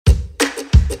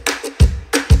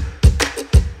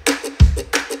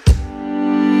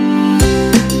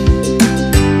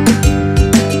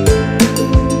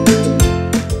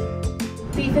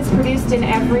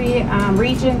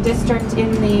region district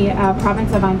in the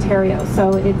province of Ontario.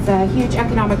 So it's a huge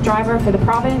economic driver for the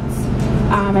province,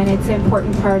 and it's an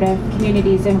important part of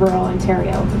communities in rural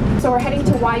Ontario. So we're heading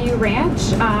to Waiu Ranch,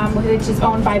 which is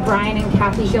owned by Brian and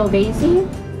Kathy Gilvasey.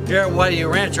 Here at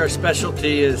Waiu Ranch, our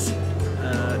specialty is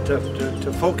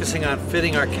to focusing on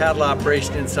fitting our cattle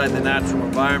operation inside the natural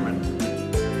environment.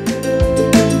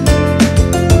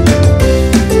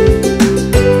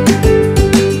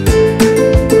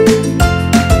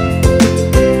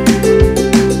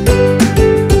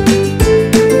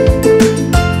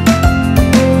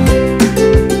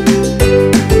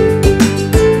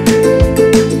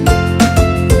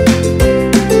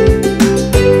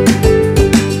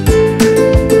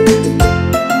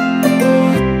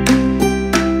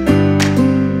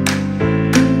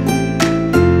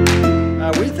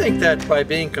 That by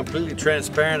being completely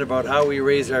transparent about how we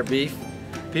raise our beef,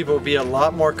 people will be a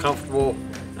lot more comfortable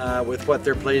with what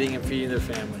they're plating and feeding their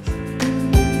families.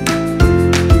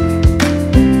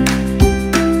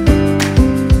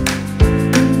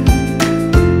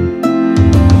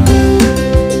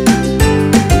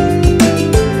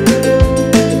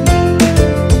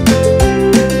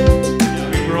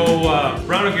 We grow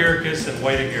brown agaricus and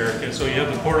white agaricus. So you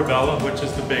have the portobello, which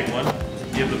is the big one.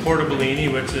 You have the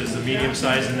portobellini, which is the medium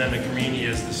size, and then the carini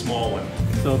is the small one.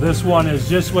 So this one is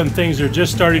just when things are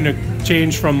just starting to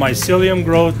change from mycelium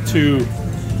growth to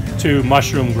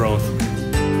mushroom growth.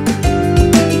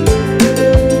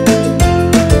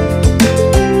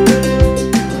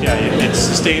 Yeah, it's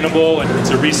sustainable, and it's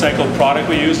a recycled product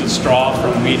we use. It's straw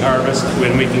from wheat harvest.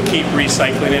 When we can keep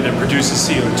recycling it, it produces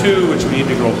CO2, which we need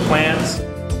to grow plants.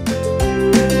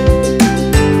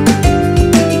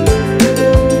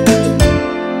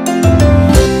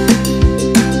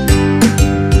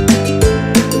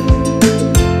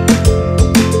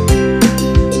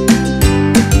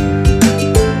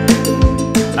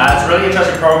 It's a really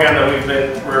interesting program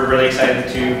that we're really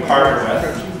excited to partner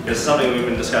with. It's something we've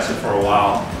been discussing for a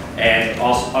while, and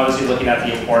also obviously looking at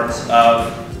the importance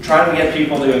of trying to get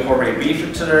people to incorporate beef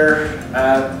into their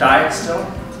diet still,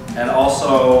 and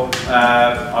also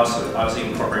obviously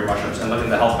incorporate mushrooms and looking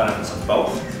at the health benefits of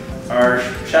both. Our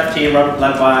chef team, led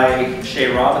by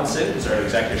Shay Robinson, is our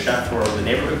executive chef for the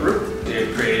neighborhood group. We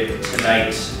have created tonight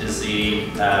is the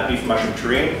beef mushroom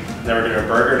terrine. Then we're doing a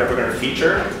burger that we're going to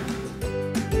feature.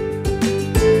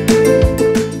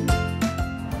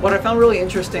 What I found really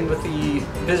interesting with the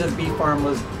visit to the beef farm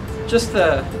was just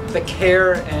the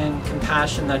care and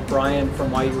compassion that Brian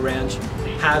from Waiu Ranch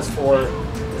has for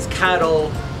his cattle,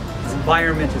 his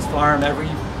environment, his farm. Every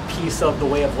piece of the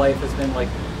way of life has been like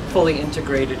fully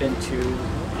integrated into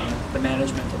the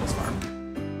management of his farm.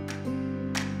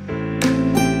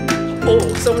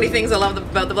 Oh, so many things I love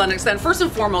about the Blend and Extend. First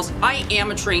and foremost, I am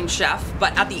a trained chef,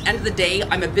 but at the end of the day,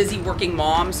 I'm a busy working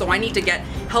mom, so I need to get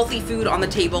healthy food on the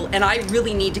table, and I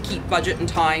really need to keep budget and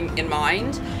time in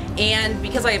mind. And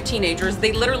because I have teenagers,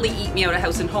 they literally eat me out of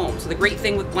house and home. So the great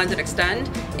thing with Blend and Extend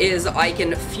is I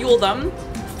can fuel them,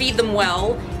 feed them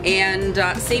well, and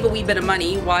save a wee bit of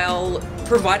money while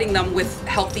providing them with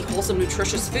healthy, wholesome,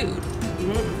 nutritious food.